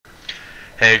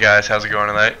Hey guys, how's it going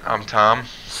tonight? I'm Tom.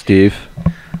 Steve.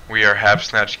 We are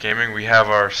HappaSnatchGaming. We have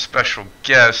our special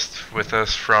guest with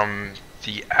us from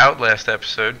the Outlast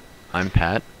episode. I'm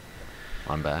Pat.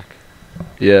 I'm back.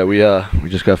 Yeah, we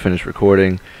just got finished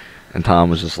recording, and Tom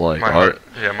was just like, My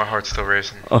heart's still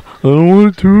racing. I don't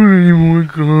want to do it anymore,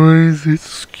 guys. It's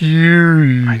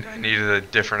scary. I needed a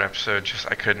different episode.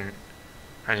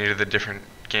 I needed a different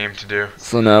game to do.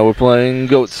 So now we're playing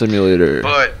Goat Simulator.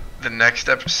 But the next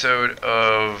episode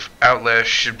of Outlast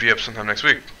should be up sometime next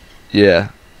week. Yeah,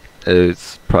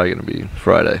 it's probably gonna be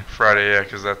Friday. Friday, yeah,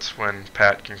 because that's when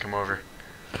Pat can come over.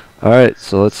 All right,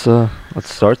 so let's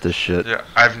start this shit. Yeah,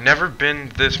 I've never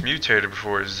been this mutated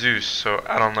before, Zeus, so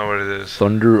I don't know what it is.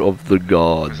 Thunder of the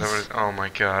Gods. Is that what it is? Oh my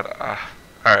god.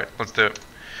 Alright, let's do it.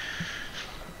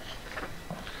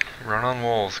 Run on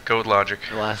walls, goat logic.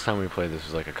 The last time we played this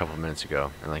was like a couple minutes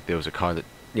ago, and like there was a car that,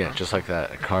 yeah, just like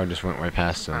that, a car just went right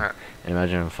past him. Alright. And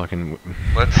imagine a fucking.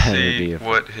 Let's see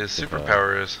what his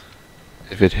superpower is.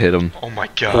 If it hit him. Oh my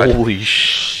god. Holy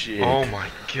shit. Oh my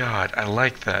god, I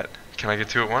like that. Can I get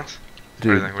two at once?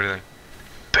 Dude. What do you think?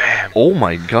 Bam! Oh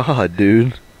my god,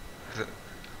 dude.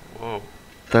 Whoa.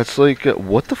 That's like,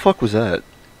 what the fuck was that?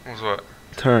 What was what?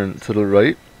 Turn to the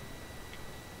right.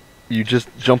 You just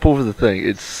jump over the thing.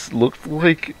 It's looked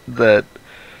like that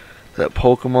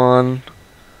Pokemon.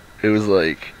 It was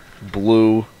like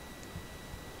blue.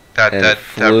 That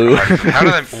flew. how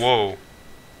did I whoa.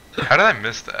 How did I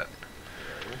miss that?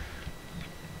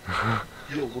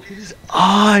 Yo, look at his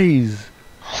eyes.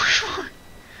 Holy fuck.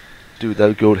 Dude,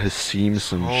 that goat has seen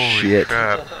some Holy shit.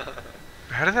 crap.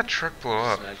 How did that truck blow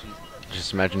up?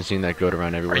 Just imagine seeing that goat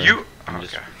around everywhere. Are you and okay.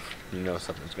 just, you know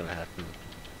something's gonna happen.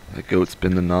 That goat's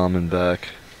been the nom and back.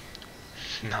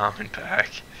 Nom and back.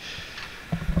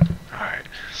 Alright,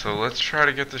 so let's try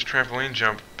to get this trampoline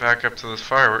jump back up to this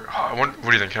firework. Oh, what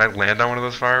do you think? Can I land on one of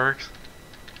those fireworks?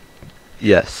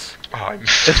 Yes. Oh,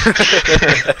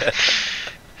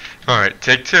 Alright,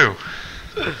 take two.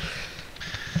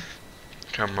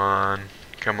 Come on,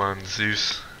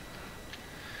 Zeus.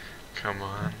 Come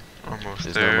on, almost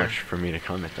There's there. not much for me to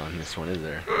comment on this one, is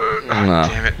there? Oh, No,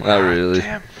 damn it. not really.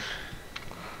 Damn.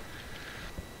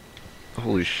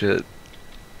 Holy shit.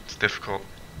 It's difficult.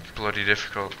 Bloody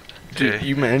difficult. Dude, Yeah.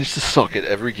 you managed to suck at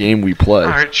every game we play.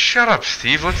 Alright, shut up,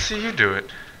 Steve. Let's see you do it.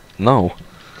 No.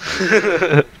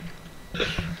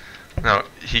 No,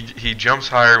 he jumps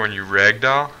higher when you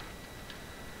ragdoll.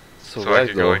 So I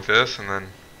could go like this and then.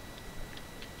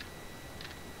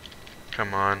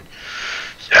 Come on.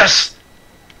 Yes!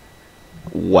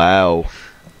 Wow.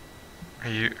 Are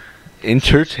you.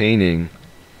 Entertaining.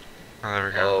 Oh, there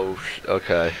we go. Oh,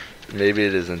 okay. Maybe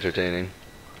it is entertaining.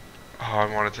 Oh, I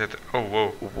wanted to hit the. Oh, whoa.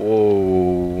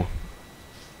 Whoa.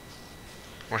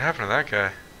 What happened to that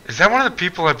guy? Is that one of the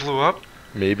people I blew up?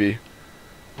 Maybe.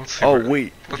 Let's see. Oh,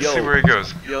 wait. Let's see where he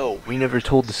goes. Yo, we never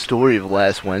told the story of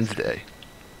last Wednesday.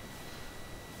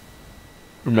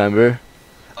 Remember?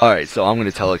 Alright, so I'm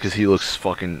gonna tell it because he looks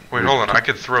fucking... Wait, hold on. I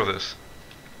could throw this.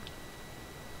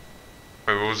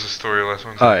 Wait, what was the story last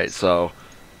one? Alright, so...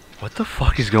 What the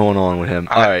fuck is going on with him?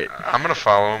 Alright. I'm gonna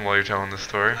follow him while you're telling this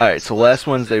story. Alright, so last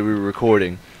Wednesday we were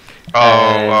recording.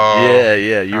 Oh, Yeah,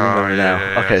 you remember now.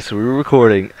 yeah. Okay, so we were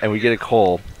recording, and we get a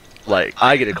call. Like,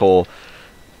 I get a call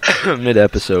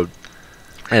mid-episode.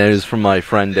 And it was from my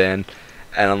friend Dan.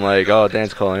 And I'm like, oh,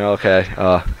 Dan's calling. Okay,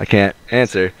 I can't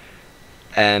answer.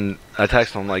 And I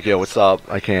text him, like, yo, what's up?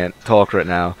 I can't talk right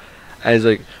now. And he's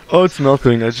like, oh, it's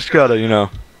nothing. I just gotta,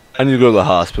 I need to go to the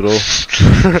hospital.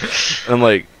 And I'm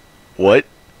like, what?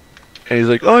 And he's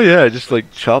like, oh, yeah, I just,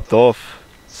 like, chopped off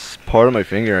part of my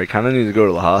finger. I kind of need to go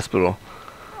to the hospital.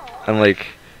 I'm like,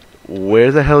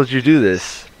 where the hell did you do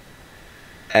this?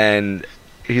 And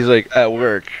he's like, at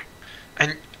work.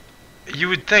 And you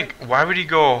would think, why would he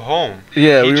go home?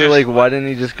 Yeah, we were like, why didn't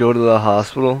he just go to the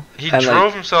hospital? He and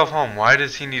drove himself home. Why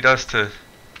does he need us to?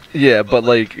 Yeah, but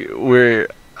like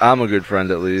I'm a good friend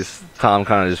at least. Tom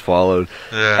kind of just followed.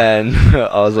 Yeah. And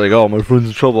I was like, oh, my friend's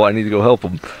in trouble. I need to go help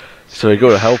him. So I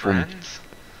go to help him.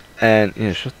 And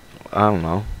yeah, I don't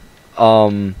know.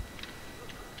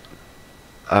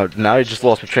 Now I just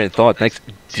lost my train of thought. Thanks,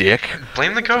 dick.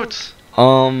 Blame the goats.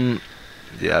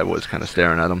 Yeah, I was kind of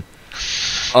staring at him.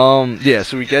 Yeah,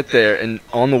 so we get there, and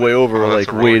on the way over, we're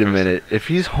like, wait a minute. If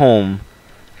he's home,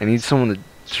 I need someone to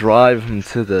drive him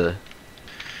to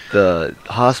the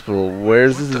hospital.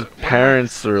 Where's his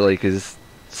parents or like his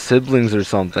siblings or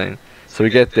something? So we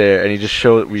get there, and he just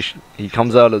he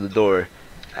comes out of the door,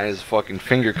 and his fucking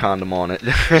finger condom on it.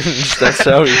 That's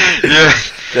how he. Yeah.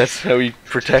 That's how he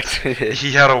protected it.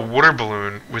 He had a water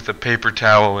balloon with a paper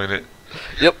towel in it.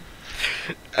 Yep.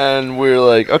 And we're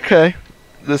like, okay,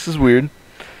 this is weird.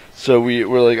 So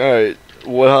we're like, all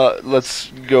right, let's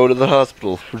go to the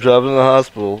hospital. We're driving to the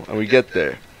hospital, and we get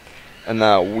there. And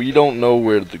now we don't know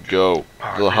where to go.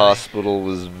 Oh, The really? hospital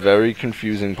was very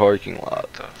confusing parking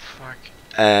lot. What the fuck?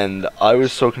 And I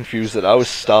was so confused that I was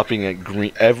stopping at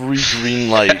every green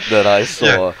light that I saw.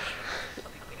 Yeah.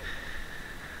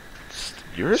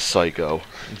 You're a psycho,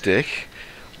 dick.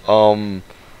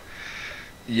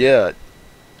 Yeah,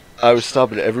 I was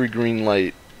stopping at every green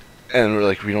light, and we're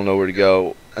like, we don't know where to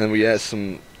go. And then we asked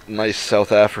some nice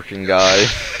South African guy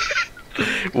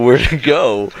where to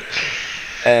go,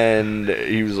 and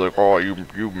he was like, "Oh, you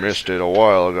missed it a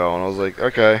while ago." And I was like,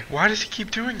 "Okay." Why does he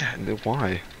keep doing that? And then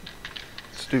why?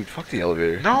 Dude, fuck the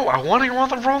elevator. No, I want to go on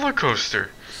the roller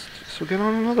coaster. So get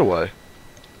on another way.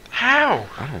 How?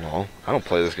 I don't know. I don't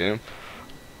play this game.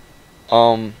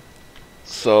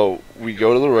 So we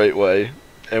go to the right way,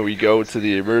 and we go to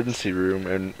the emergency room,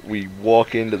 and we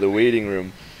walk into the waiting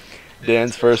room.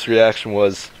 Dan's first reaction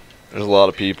was, there's a lot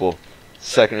of people.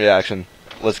 Second reaction,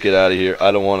 let's get out of here. I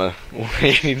don't want to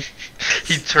wait.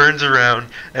 He turns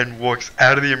around and walks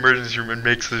out of the emergency room and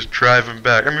makes us drive him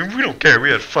back. I mean, we don't care.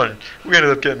 We had fun. We ended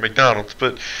up getting McDonald's,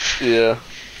 but... Yeah,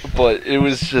 but it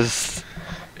was just...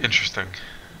 Interesting.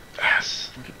 Yes.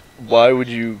 Why would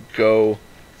you go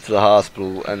to the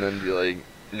hospital and then be like,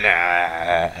 nah?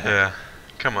 Yeah.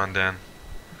 Come on, Dan.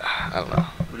 I don't know.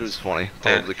 But it was funny. I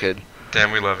Dan. love the kid.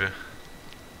 Dan, we love you.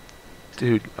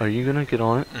 Dude, are you gonna get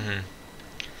on it? Mm-hmm.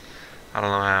 I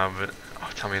don't know how, but... Oh,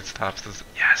 tell me it stops.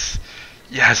 Yes!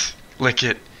 Yes! Lick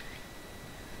it!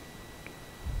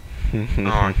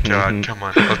 Oh, God. Come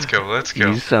on. Let's go. Let's go.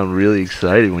 You sound really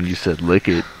excited when you said lick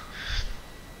it.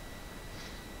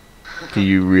 Do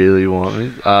you really want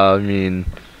me? I mean...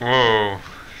 Whoa.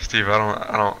 Steve, I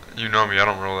don't... You know me. I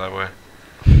don't roll that way.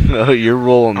 No, you're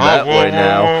rolling that way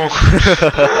now.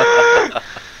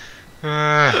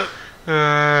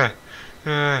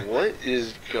 What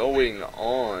is going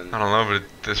on? I don't know, but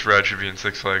this ride should be in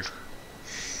Six Flags.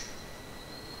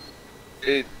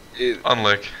 It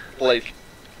Unlick. like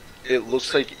it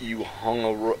looks like you hung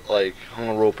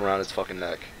a rope around his fucking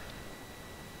neck,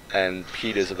 and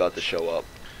Pete is about to show up.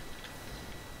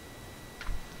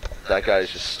 That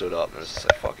guy's just stood up and was just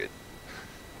like, fuck it.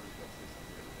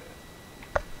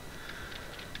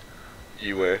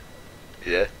 You were?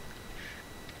 Yeah.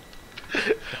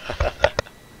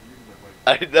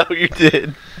 I know you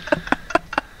did.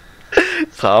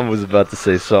 Tom was about to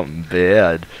say something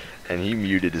bad, and he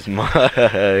muted his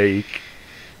mic.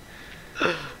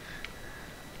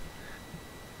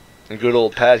 And good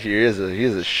old Pat here, he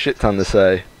has a shit ton to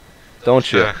say.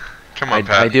 Don't you? Yeah. Come on,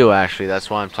 Pat. I do actually. That's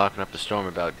why I'm talking up the storm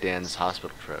about Dan's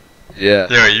hospital trip. Yeah.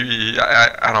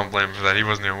 Yeah, I don't blame him for that. He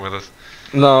wasn't even with us.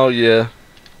 No, yeah.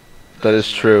 That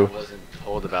is true. I wasn't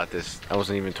told about this. I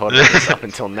wasn't even told about this up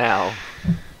until now.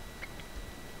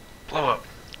 Blow up.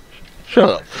 Shut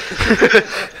up.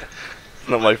 It's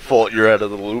not my fault you're out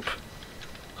of the loop.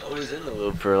 I was in the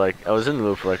loop for like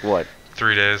what?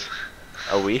 3 days.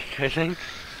 A week, I think.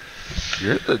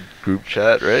 You're in the group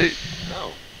chat, right?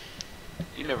 No.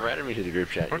 You never added me to the group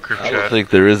chat. What group I chat? don't think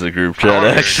there is a group I chat,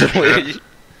 don't think there's a group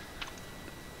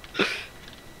actually.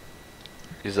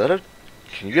 Is that a...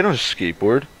 Can you get on a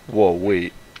skateboard? Whoa,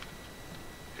 wait.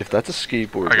 If that's a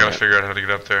skateboard... I gotta man, figure out how to get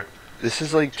up there. this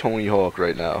is like Tony Hawk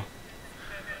right now.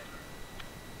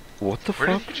 What the Where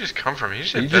fuck? did he just come from? He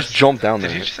just He said just best, jumped down Did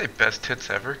there. he just say best tits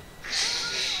ever?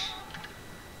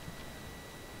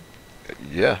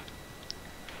 Yeah.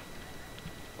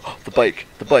 Oh, the bike.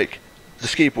 The bike. The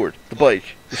skateboard. The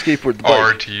bike. The skateboard. The bike.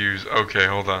 R to use. Okay,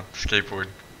 hold on. Skateboard.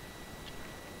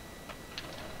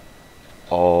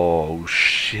 Oh,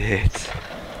 shit.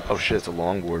 Oh, shit. It's a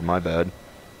longboard. My bad.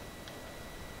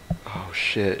 Oh,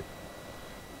 shit.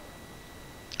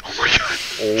 Oh my god.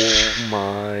 Oh,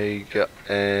 my god.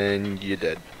 And you're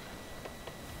dead.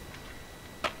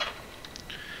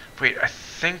 Wait, I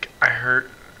think I heard...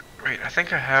 Wait, I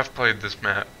think I have played this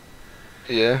map.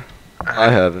 Yeah?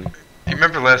 I haven't. You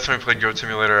remember last time we played Goat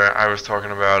Simulator, I was talking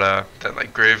about that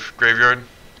like graveyard?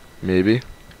 Maybe.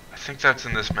 I think that's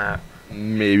in this map.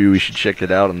 Maybe we should check it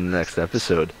out in the next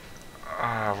episode.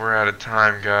 We're out of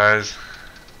time, guys.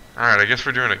 Alright, I guess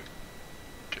we're doing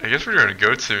a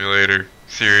Goat Simulator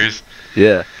series.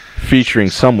 Yeah. Featuring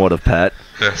somewhat of Pat.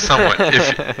 Yeah, somewhat.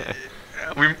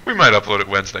 We might upload it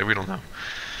Wednesday, we don't know.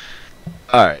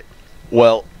 Alright.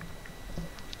 Well,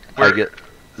 We're- I get...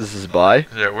 This is bye.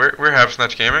 Yeah, we're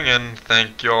HappaSnatchGaming, and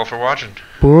thank you all for watching.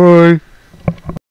 Bye.